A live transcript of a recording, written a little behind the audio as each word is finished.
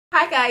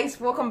Hi guys,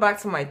 welcome back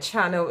to my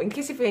channel. In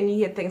case if you're new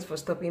here, thanks for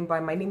stopping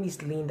by. My name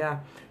is Linda.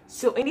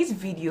 So in this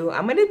video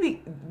I'm going to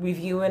be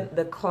reviewing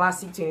the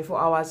classic 24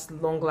 hours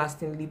long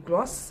lasting lip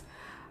gloss.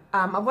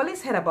 I've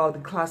always heard about the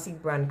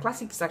classic brand.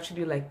 Classic is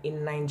actually like a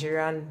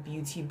Nigerian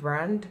beauty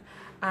brand,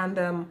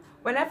 and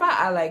whenever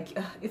I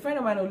a friend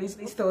of mine always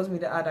tells me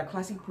that other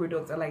classic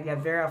products are like they're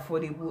very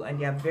affordable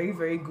and they're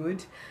very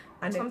good.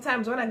 And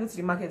sometimes when I go to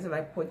the market to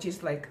like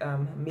purchase like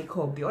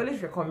makeup, they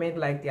always recommend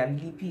like their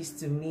lippies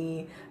to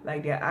me,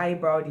 like their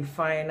eyebrow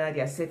definer,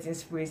 their setting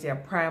sprays, their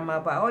primer.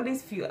 But I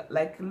always feel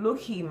like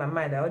low-key in my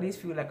mind, I always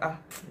feel like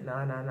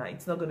nah,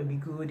 it's not gonna be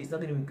good, it's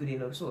not gonna be good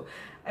enough. So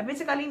I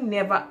basically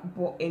never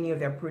bought any of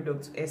their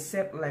products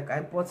except like I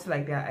bought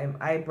like their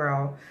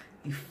eyebrow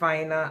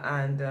definer,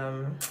 and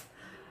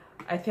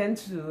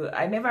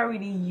I never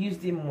really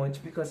used it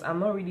much because I'm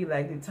not really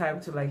like the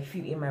type to like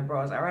fill in my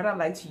brows. I rather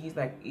like to use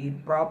like a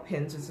brow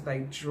pencil to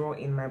like draw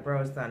in my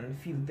brows than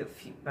filling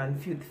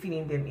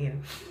them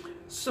in.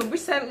 So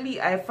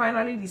recently I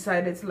finally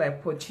decided to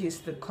like purchase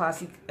the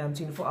classic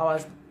 24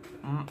 hours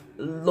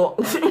long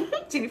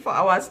 24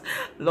 hours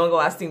long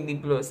lasting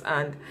lip gloss,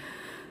 and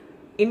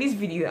in this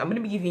video I'm going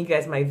to be giving you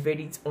guys my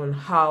verdict on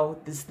how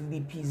this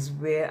lippies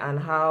wear and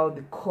how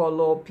the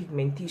color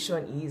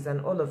pigmentation is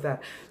and all of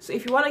that. So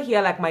if you want to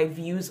hear like my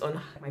views on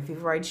my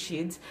favorite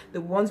shades,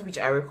 the ones which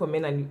I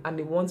recommend and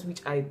the ones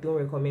which I don't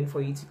recommend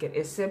for you to get,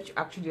 except you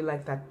actually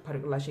like that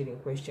particular shade in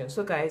question.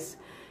 So guys,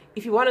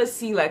 if you want to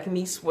see like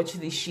me swatch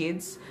these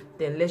shades,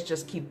 then let's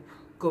just keep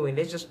going.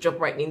 Let's just jump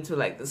right into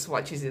like the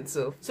swatches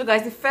itself. So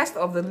guys, the first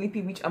of the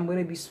lippy which I'm going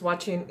to be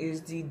swatching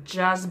is the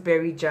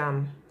Jazzberry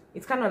Jam.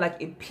 It's kind of like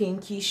a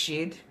pinky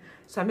shade,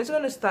 so I'm just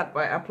going to start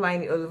by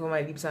applying it all over my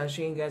lips and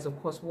showing you guys of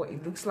course what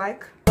it looks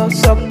like.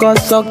 Sucker,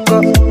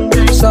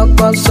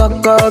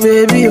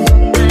 baby.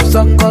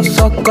 Sucker.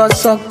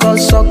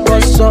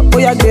 Oh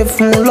yeah, give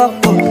from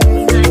lock, oh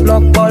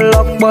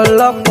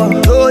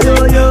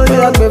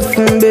yeah, give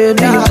from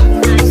baby.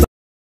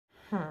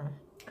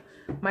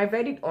 My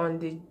verdict on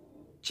the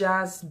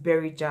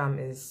Jazzberry Jam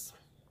is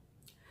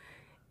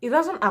it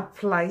doesn't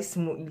apply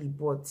smoothly,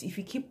 but if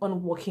you keep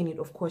on working it,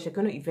 of course you're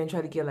going to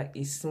eventually get like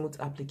a smooth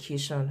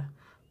application.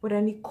 But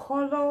then the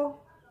color,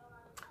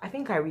 I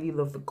think I really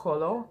love the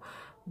color,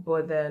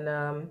 but then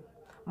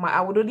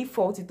I would only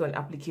fault it on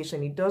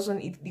application. It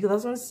doesn't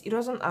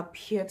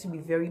appear to be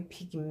very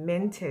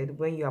pigmented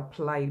when you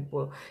apply it,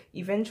 but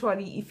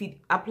eventually if it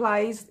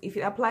applies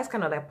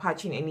kind of like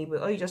patching anyway,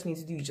 all you just need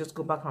to do is just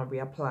go back and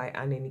reapply,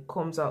 and then it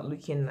comes out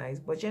looking nice.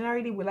 But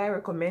generally, will I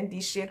recommend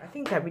this shade? I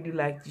think I really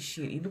like this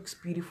shade. It looks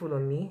beautiful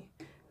on me.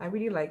 I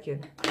really like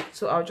it.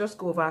 So I'll just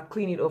go over,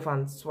 clean it off,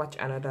 and swatch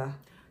another.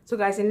 So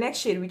guys, the next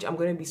shade which I'm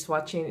going to be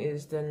swatching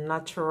is the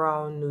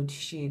Natural Nude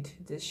shade.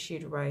 This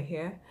shade right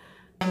here.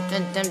 I'm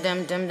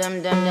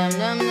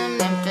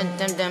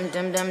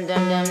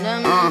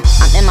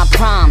in my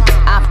prime,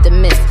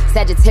 optimist,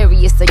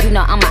 Sagittarius, so you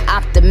know I'm an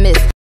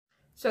optimist.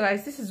 So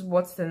guys, this is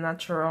what the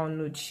Natural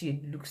Nude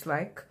shade looks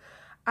like.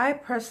 I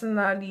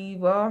personally,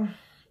 well,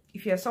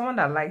 if you're someone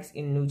that likes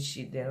a nude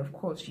shade, then of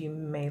course you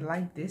may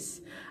like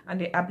this, and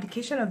the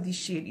application of this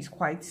shade is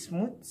quite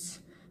smooth.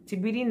 It's a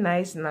really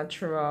nice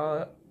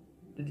natural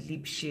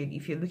lip shade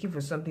if you're looking for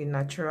something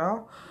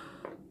natural.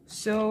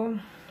 So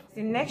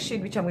the next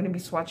shade which I'm going to be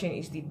swatching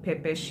is the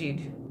Pepper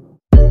shade.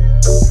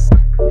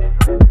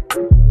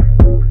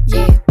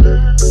 Yeah.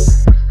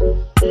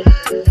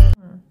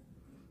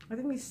 I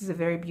think this is a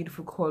very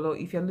beautiful color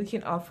if you're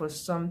looking out for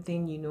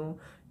something, you know,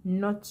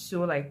 not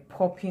so like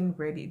popping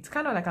red. It's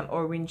kind of like an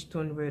orange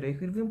tone red, or it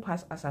could even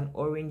pass as an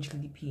orange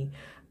lippy,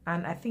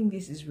 and I think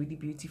this is really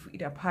beautiful.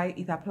 It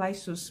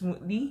applies so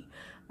smoothly,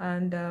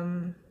 and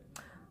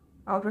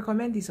I would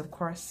recommend this, of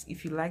course,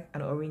 if you like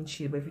an orange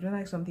shade. But if you don't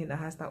like something that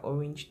has that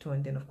orange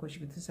tone, then of course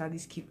you could just at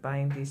least keep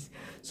buying this.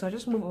 So I'll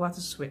just move over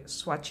to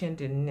swatching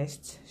the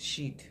next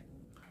shade.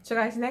 So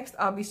guys, next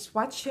I'll be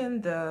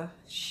swatching the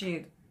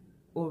shade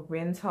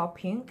Oriental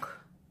Pink.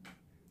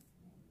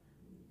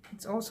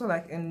 It's also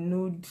like a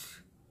nude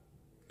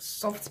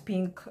soft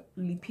pink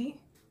lippy.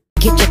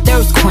 Get your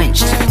thirst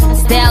quenched.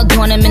 Style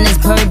doing them in this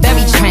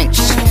Burberry trench.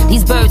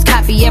 These birds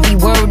copy every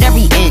word,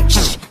 every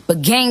inch.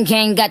 But gang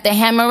got the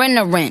hammer and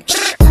the wrench.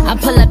 I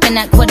pull up in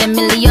that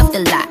 $250,000 off the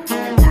lot.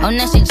 Oh,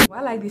 now she.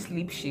 I like this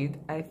lip shade.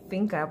 I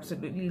think I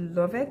absolutely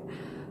love it.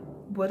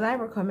 Would I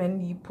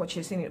recommend you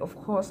purchasing it? Of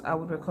course, I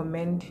would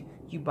recommend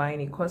you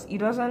buying it because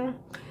it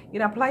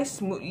applies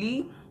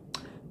smoothly,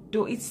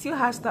 though it still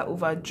has that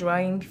over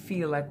drying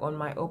feel like on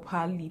my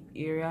upper lip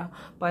area,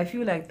 but I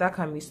feel like that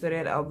can be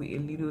started out with a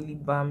little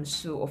lip balm.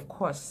 So of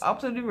course I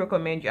absolutely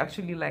recommend you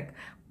actually like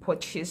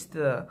purchase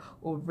the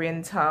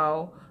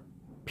Oriental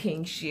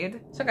Pink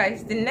shade. So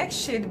guys, the next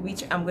shade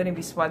which I'm going to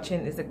be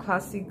swatching is the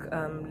classic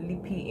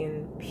lippy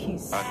in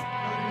Peace.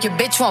 Your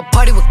bitch want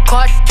party with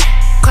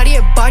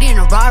Cartier body in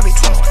a Rari.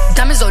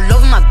 Diamonds all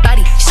over my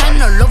body,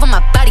 shining all over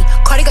my body.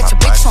 Cardi got your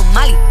bitch on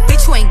Molly.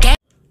 Bitch, you ain't gang.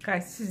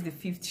 Guys, this is the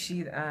 5th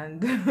shade,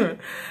 and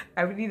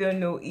I really don't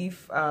know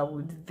if I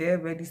would dare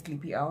wear this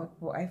lippy out,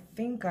 but I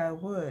think I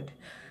would.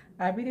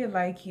 I really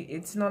like it.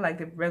 It's not like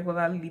the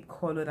regular lip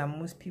color that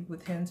most people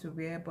tend to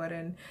wear, but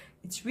then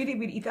it's really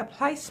it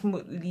applies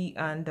smoothly.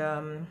 And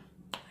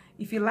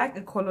if you like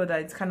a color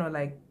that it's kind of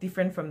like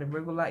different from the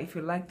regular, if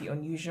you like the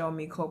unusual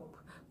makeup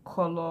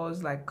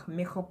colors, like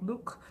makeup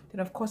look,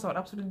 then of course I would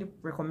absolutely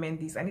recommend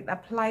this. And it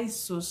applies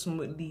so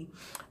smoothly,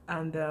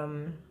 and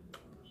it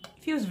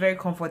feels very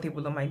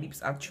comfortable on my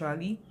lips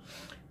actually.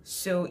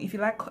 So if you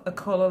like a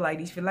color like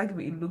this, if you like the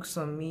way it looks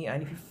on me,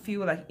 and if you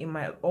feel like it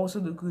might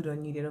also look good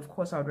on you, then of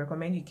course I would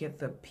recommend you get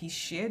the peach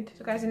shade.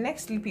 So guys, the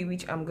next lippy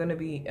which I'm gonna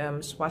be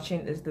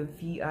swatching is the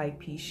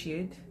VIP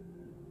shade.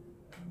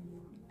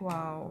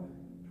 Wow.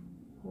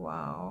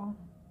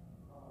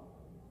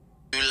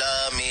 You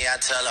love me, I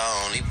tell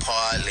her only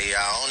partly.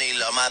 I only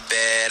love my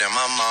bed and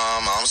my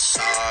mom, I'm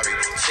sorry.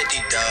 50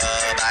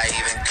 dub, I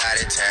even got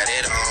it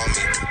tatted on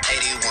me.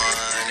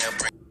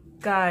 81,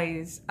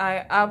 guys,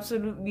 I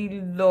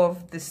absolutely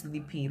love this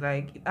lippy.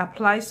 Like, it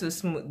applies so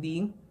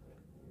smoothly.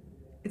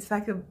 It's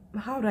like a,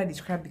 how do I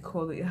describe the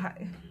color? It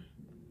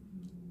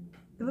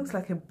looks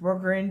like a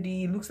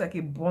burgundy, it looks like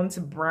a burnt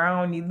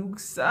brown, it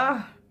looks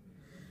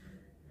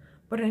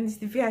but then it's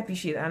the VIP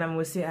shade, and I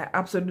must say I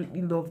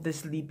absolutely love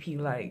this lippy.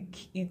 Like,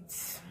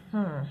 it's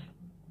and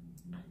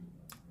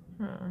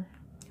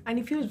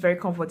it feels very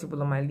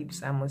comfortable on my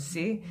lips, I must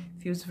say.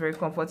 It feels very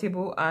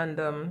comfortable. And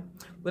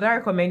would I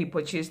recommend you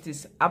purchase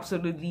this?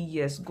 Absolutely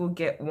yes. Go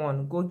get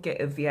one. Go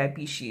get a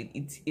VIP shade.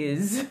 It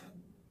is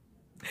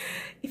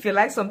if you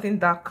like something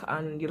dark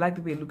and you like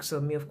the way it looks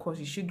on me, of course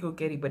you should go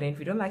get it. But then if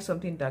you don't like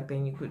something dark,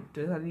 then you could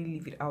totally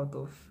leave it out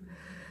of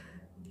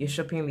your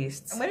shopping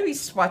list. I'm going to be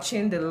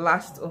swatching the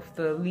last of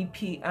the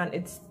lippy, and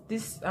it's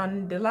this,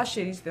 and the last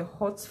shade is the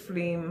Hot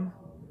Flame.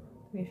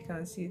 I don't know if you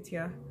can see it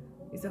here.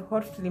 It's a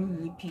Hot Flame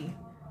lippy.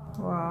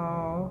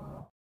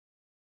 Wow.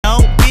 No,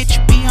 bitch,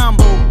 be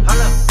humble.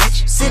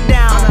 Bitch, sit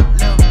down.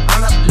 Be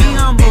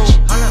humble.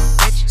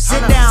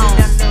 Sit down.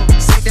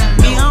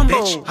 Be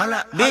humble.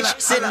 Bitch,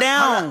 sit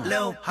down. Be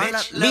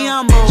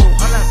humble.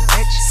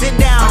 Sit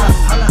down.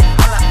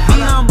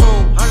 Be humble.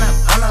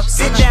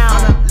 Sit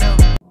down.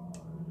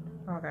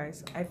 Wow,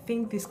 guys, I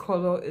think this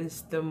color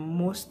is the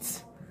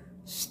most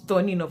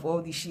stunning of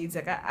all the shades.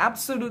 Like, I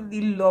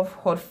absolutely love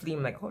Hot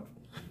Flame. Like,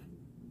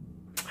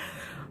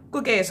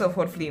 go get yourself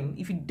Hot Flame.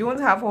 If you don't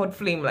have Hot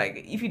Flame,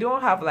 like, if you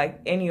don't have like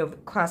any of the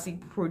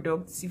classic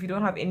products, if you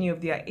don't have any of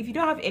the, if you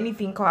don't have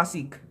anything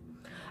classic,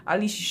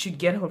 at least you should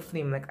get Hot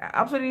Flame. Like, I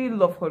absolutely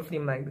love Hot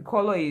Flame. Like, the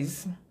color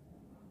is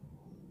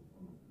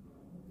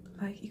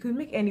like, it could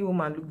make any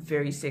woman look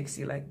very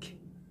sexy. Like,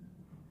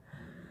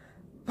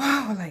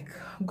 wow, like,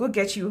 go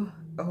get you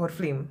a Hot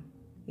Flame.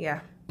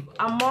 Yeah.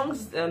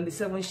 Amongst the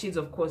 7 shades,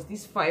 of course,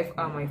 these 5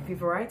 are my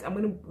favorite. I'm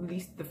going to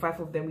list the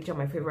 5 of them which are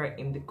my favorite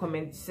in the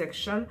comment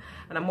section,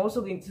 and I'm also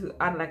going to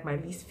add like my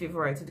least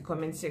favorite to the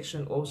comment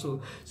section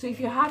also. So if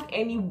you have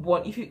any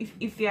one,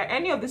 if there are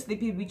any of this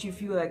lippy which you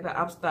feel like that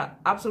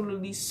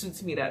absolutely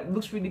suits me, that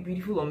looks really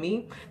beautiful on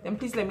me, then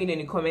please let me know in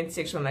the comment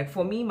section. Like,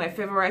 for me, my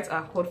favorites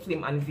are Hot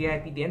Flame and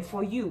VIP. Then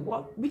for you,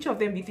 which of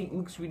them do you think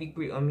looks really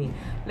great on me?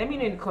 Let me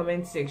know in the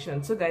comment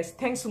section. So guys,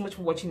 thanks so much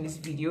for watching this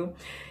video.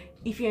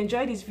 If you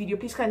enjoyed this video,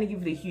 please kindly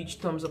give it a huge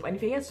thumbs up, and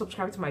if you're yet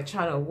subscribed to my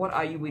channel, what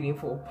are you waiting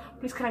for?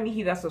 Please kindly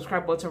hit that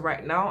subscribe button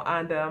right now.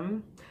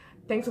 And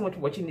thanks so much for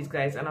watching this,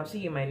 guys, and I'll see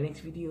you in my next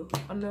video.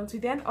 Until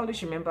then,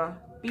 always remember,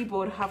 be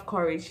bold, have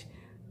courage,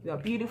 you are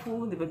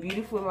beautiful, live a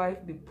beautiful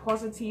life, be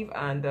positive,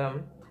 and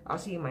I'll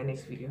see you in my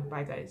next video.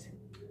 Bye, guys.